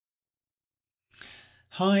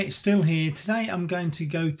Hi, it's Phil here. Today I'm going to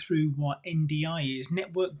go through what NDI is,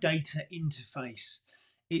 Network Data Interface.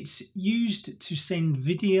 It's used to send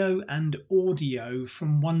video and audio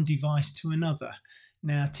from one device to another.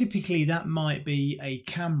 Now, typically that might be a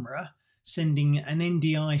camera sending an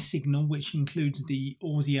NDI signal, which includes the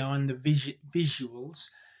audio and the visuals,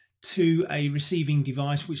 to a receiving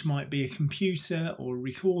device, which might be a computer or a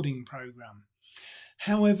recording program.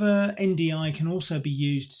 However, NDI can also be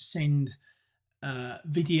used to send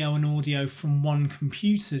video and audio from one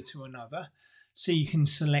computer to another. So you can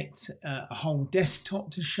select a whole desktop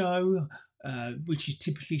to show, which is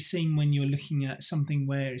typically seen when you're looking at something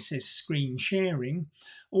where it says screen sharing,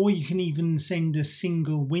 or you can even send a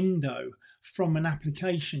single window from an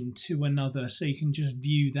application to another, so you can just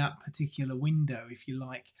view that particular window if you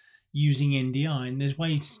like, using NDI. And there's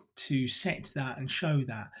ways to set that and show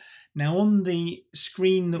that. Now on the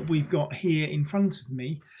screen that we've got here in front of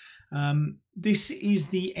me, this is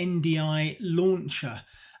the NDI Launcher,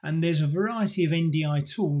 and there's a variety of NDI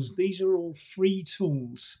tools. These are all free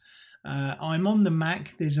tools. I'm on the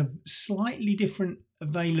Mac. There's a slightly different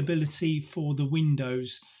availability for the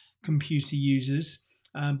Windows computer users,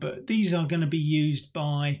 but these are going to be used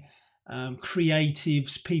by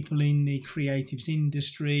creatives, people in the creatives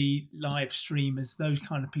industry, live streamers, those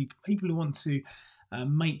kind of people who want to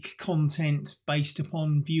make content based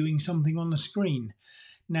upon viewing something on the screen.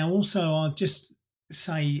 Now, also, I'll just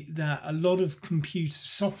say that a lot of computer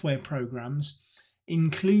software programs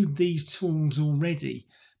include these tools already,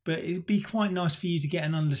 but it'd be quite nice for you to get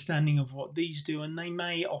an understanding of what these do, and they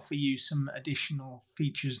may offer you some additional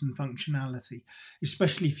features and functionality,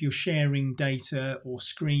 especially if you're sharing data or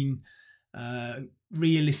screen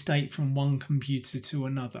real estate from one computer to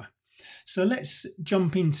another. So let's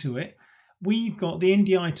jump into it. We've got the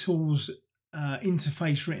NDI Tools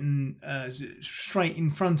interface written straight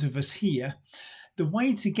in front of us here. The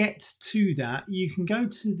way to get to that, you can go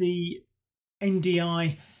to the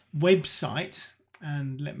NDI website,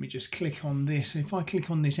 and let me just click on this. If I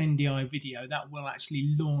click on this NDI video, that will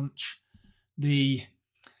actually launch the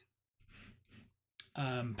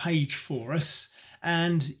page for us,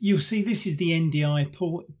 and you'll see this is the NDI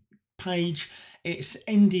page. It's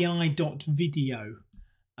ndi.video.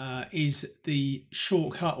 Is the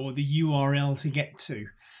shortcut or the URL to get to.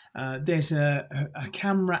 There's a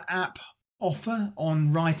camera app offer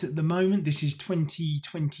on right at the moment. This is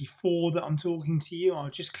 2024 that I'm talking to you. I'll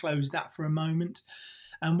just close that for a moment.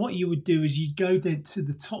 And what you would do is you'd go to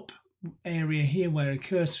the top area here where a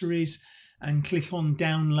cursor is and click on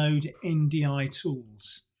Download NDI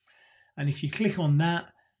Tools. And if you click on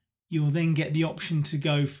that, you'll then get the option to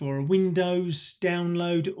go for a Windows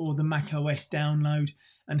download or the Mac OS download.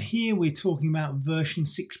 And here we're talking about version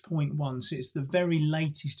 6.1, so it's the very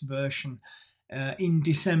latest version in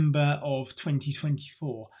December of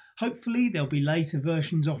 2024. Hopefully there'll be later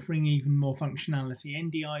versions offering even more functionality.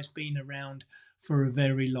 NDI has been around for a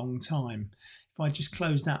very long time. If I just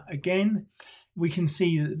close that again, we can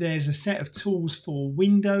see that there's a set of tools for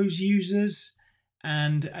Windows users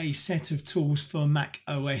and a set of tools for Mac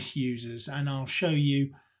OS users, and I'll show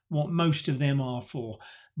you what most of them are for.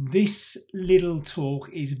 This little talk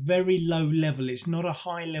is very low level. It's not a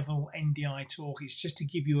high level NDI talk. It's just to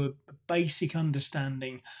give you a basic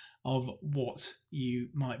understanding of what you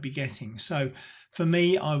might be getting. So for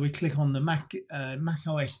me, I would click on the Mac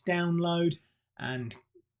OS download and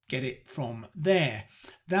get it from there.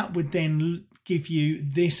 That would then give you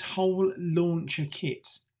this whole launcher kit.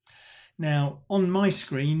 Now, on my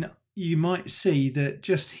screen, you might see that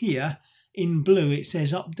just here in blue, it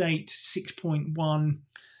says update 6.1,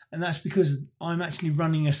 and that's because I'm actually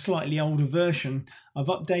running a slightly older version. I've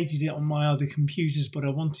updated it on my other computers, but I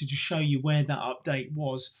wanted to show you where that update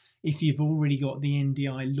was. If you've already got the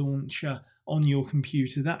NDI launcher on your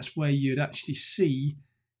computer, that's where you'd actually see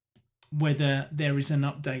whether there is an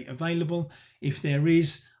update available. If there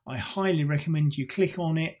is, I highly recommend you click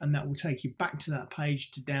on it, and that will take you back to that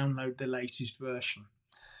page to download the latest version.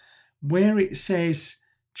 Where it says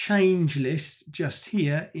change list just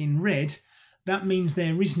here in red, that means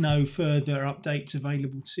there is no further updates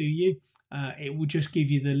available to you. It will just give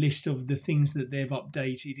you the list of the things that they've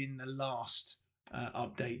updated in the last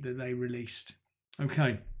update that they released.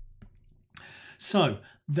 Okay, so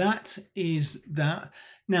that is that.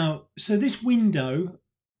 Now, so this window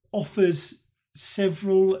offers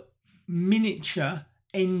several miniature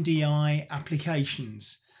NDI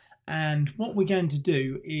applications, and what we're going to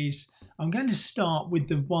do is I'm going to start with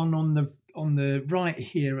the one on the right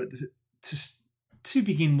here at the to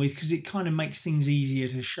begin with, because it kind of makes things easier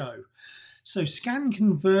to show. So scan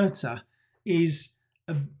converter is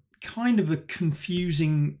a kind of a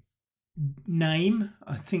confusing name.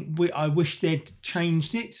 I think I wish they'd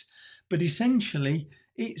changed it, but essentially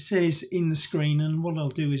it says in the screen, and what I'll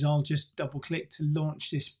do is I'll just double click to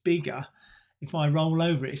launch this bigger. If I roll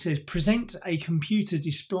over it, it says present a computer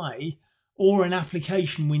display or an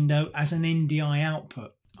application window as an NDI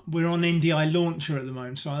output. We're on NDI Launcher at the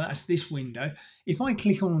moment, so that's this window. If I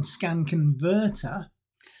click on Scan Converter,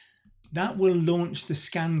 that will launch the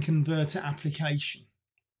Scan Converter application.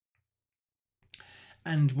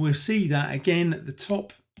 And we'll see that again at the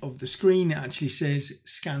top of the screen. It actually says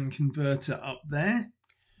Scan Converter up there.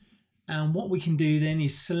 And what we can do then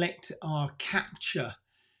is select our capture.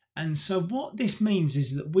 And so what this means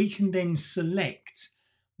is that we can then select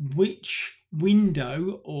which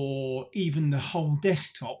window or even the whole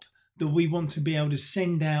desktop that we want to be able to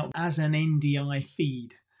send out as an NDI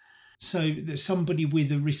feed, so that somebody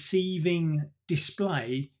with a receiving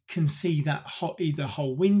display can see that either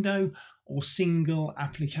whole window or single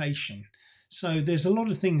application. So there's a lot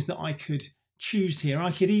of things that I could choose here.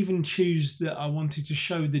 I could even choose that I wanted to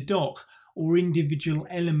show the dock or individual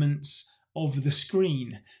elements of the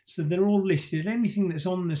screen. So they're all listed. Anything that's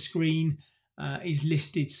on the screen is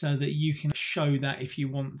listed so that you can show that if you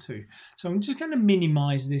want to. So I'm just going to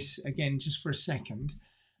minimize this again just for a second.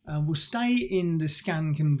 We'll stay in the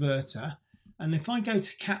Scan Converter, and if I go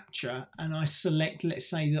to Capture and I select, let's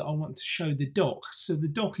say that I want to show the dock. So the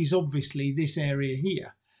dock is obviously this area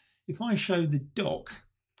here. If I show the dock,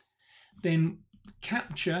 then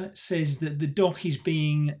Capture says that the dock is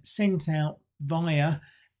being sent out via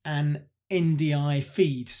an NDI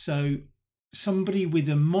feed. So somebody with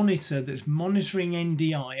a monitor that's monitoring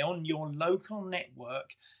NDI on your local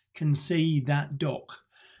network can see that dock.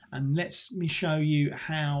 And let me show you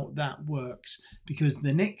how that works, because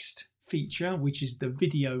the next feature, which is the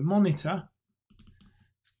video monitor,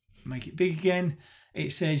 make it big again,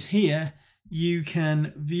 it says here you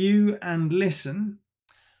can view and listen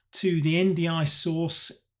to the NDI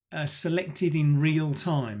source selected in real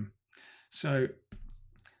time. So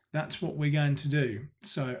that's what we're going to do.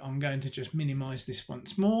 So I'm going to just minimize this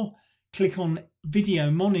once more, click on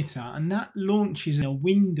video monitor, and that launches a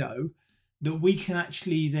window that we can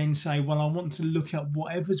actually then say, well, I want to look at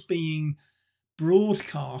whatever's being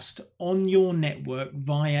broadcast on your network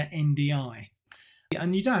via NDI.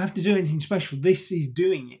 And you don't have to do anything special. This is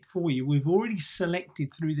doing it for you. We've already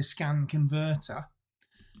selected through the Scan Converter.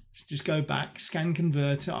 Just go back, Scan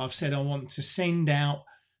Converter. I've said I want to send out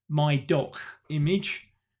my dock image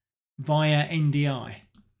via NDI.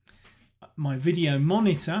 My video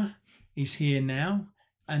monitor is here now,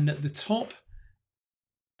 and at the top,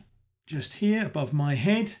 just here above my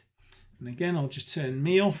head, and again I'll just turn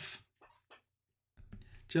me off,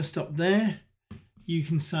 just up there you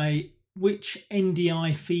can say which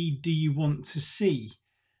NDI feed do you want to see.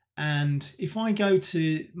 And if I go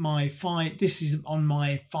to my this is on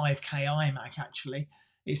my 5K iMac actually,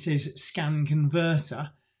 it says Scan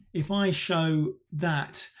Converter. If I show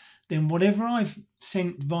that, then whatever I've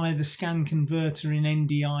sent via the Scan Converter in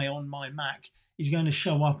NDI on my Mac is going to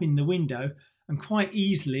show up in the window. And quite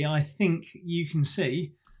easily, I think you can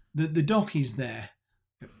see that the dock is there.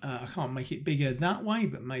 I can't make it bigger that way,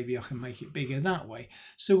 but maybe I can make it bigger that way.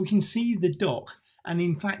 So we can see the dock. And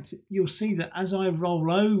in fact, you'll see that as I roll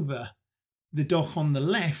over the dock on the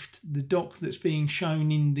left, the dock that's being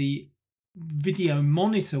shown in the video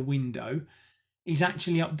monitor window is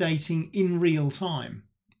actually updating in real time.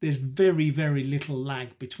 There's very, very little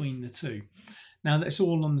lag between the two. Now, that's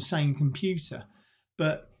all on the same computer,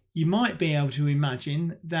 but you might be able to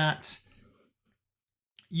imagine that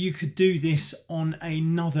you could do this on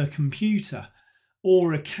another computer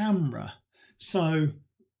or a camera. So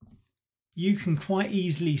you can quite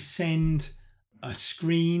easily send a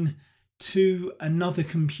screen to another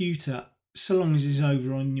computer so long as it's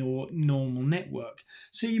over on your normal network.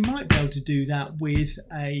 So you might be able to do that with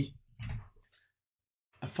a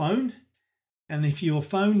phone. And if your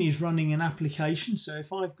phone is running an application, so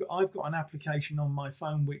if I've got an application on my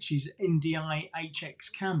phone which is NDI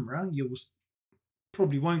HX Camera, you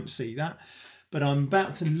probably won't see that, but I'm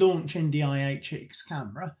about to launch NDI HX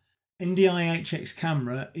Camera. NDI HX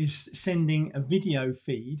Camera is sending a video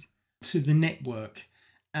feed to the network.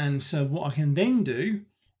 And so what I can then do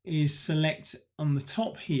is select on the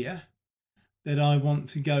top here that I want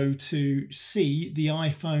to go to see the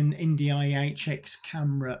iPhone NDI HX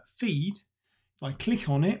Camera feed. If I click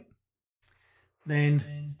on it, then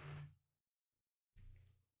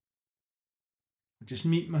I'll just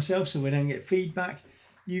mute myself so we don't get feedback.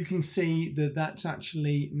 You can see that that's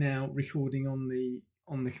actually now recording on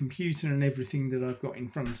the computer and everything that I've got in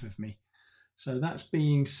front of me. So that's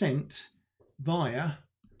being sent via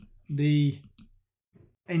the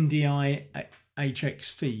NDI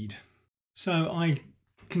HX feed. So I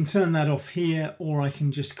can turn that off here, or I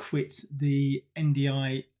can just quit the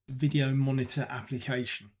NDI video monitor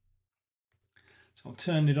application. So I'll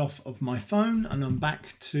turn it off of my phone and I'm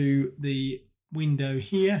back to the window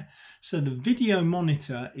here. So the video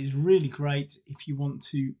monitor is really great if you want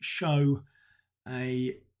to show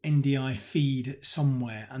a NDI feed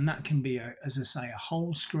somewhere, and that can be, as I say, a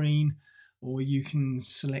whole screen, or you can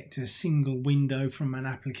select a single window from an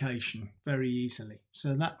application very easily.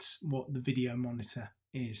 So that's what the video monitor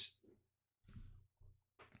is.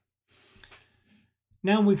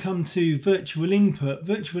 Now we come to virtual input.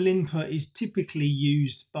 Virtual input is typically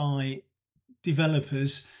used by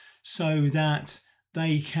developers so that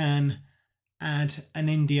they can add an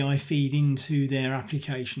NDI feed into their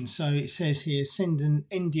application. So it says here, send an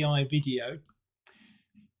NDI video,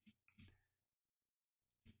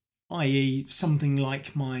 i.e. something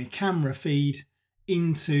like my camera feed,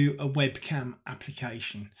 into a webcam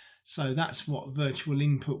application. So that's what virtual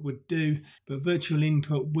input would do, but virtual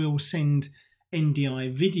input will send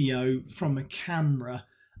NDI video from a camera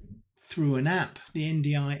through an app. The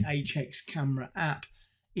NDI HX camera app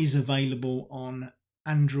is available on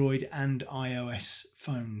Android and iOS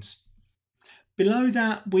phones. Below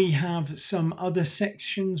that we have some other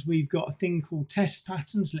sections. We've got a thing called test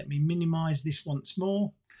patterns. Let me minimize this once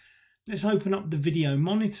more. Let's open up the video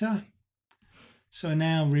monitor. So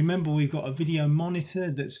now remember, we've got a video monitor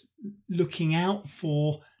that's looking out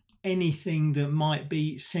for anything that might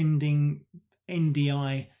be sending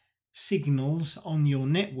NDI signals on your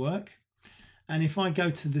network. And if I go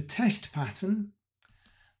to the test pattern,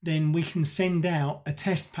 then we can send out a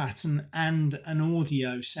test pattern and an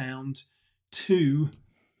audio sound to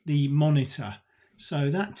the monitor. So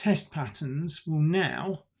that test patterns will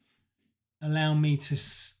now allow me to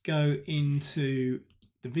go into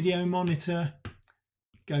the video monitor,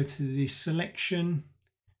 go to the selection,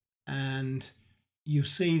 and you'll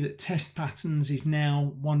see that test patterns is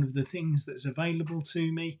now one of the things that's available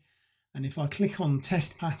to me. And if I click on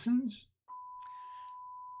test patterns,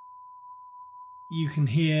 you can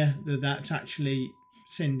hear that that's actually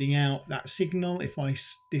sending out that signal if I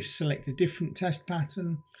select a different test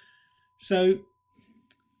pattern. So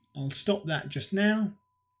I'll stop that just now.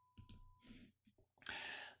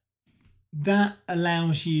 That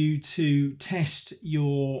allows you to test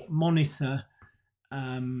your monitor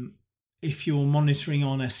if you're monitoring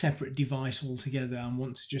on a separate device altogether and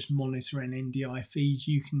want to just monitor an NDI feed.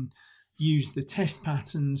 You can use the test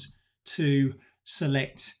patterns to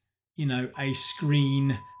select, you know, a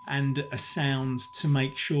screen and a sound to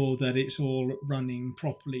make sure that it's all running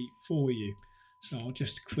properly for you. So I'll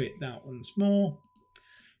just quit that once more,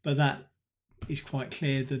 but that is quite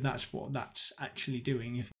clear that that's what that's actually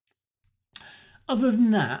doing. Other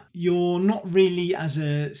than that, you're not really, as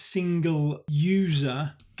a single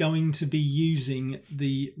user, going to be using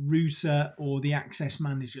the router or the access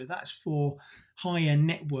manager. That's for higher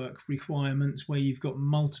network requirements where you've got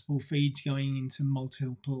multiple feeds going into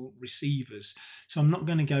multiple receivers. So I'm not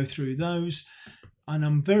going to go through those. And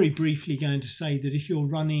I'm very briefly going to say that if you're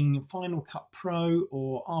running Final Cut Pro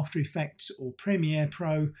or After Effects or Premiere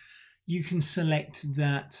Pro, you can select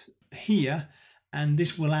that here, and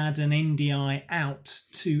this will add an NDI out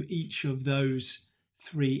to each of those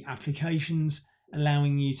 3 applications,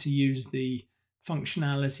 allowing you to use the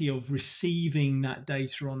functionality of receiving that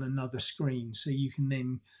data on another screen. So you can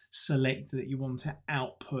then select that you want to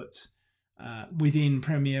output within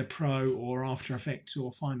Premiere Pro or After Effects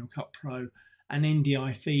or Final Cut Pro an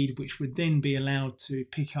NDI feed, which would then be allowed to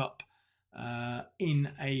pick up in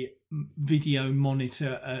a video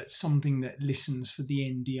monitor something that listens for the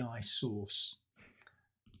NDI source.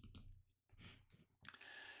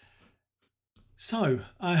 So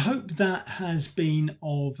I hope that has been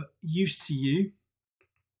of use to you.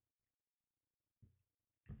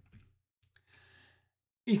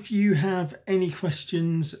 If you have any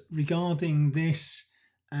questions regarding this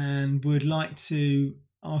and would like to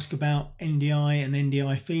ask about NDI and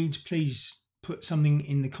NDI feeds, please put something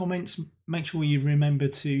in the comments. Make sure you remember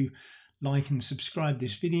to like and subscribe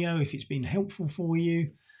this video if it's been helpful for you,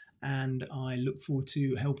 and I look forward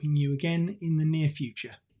to helping you again in the near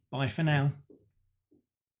future. Bye for now.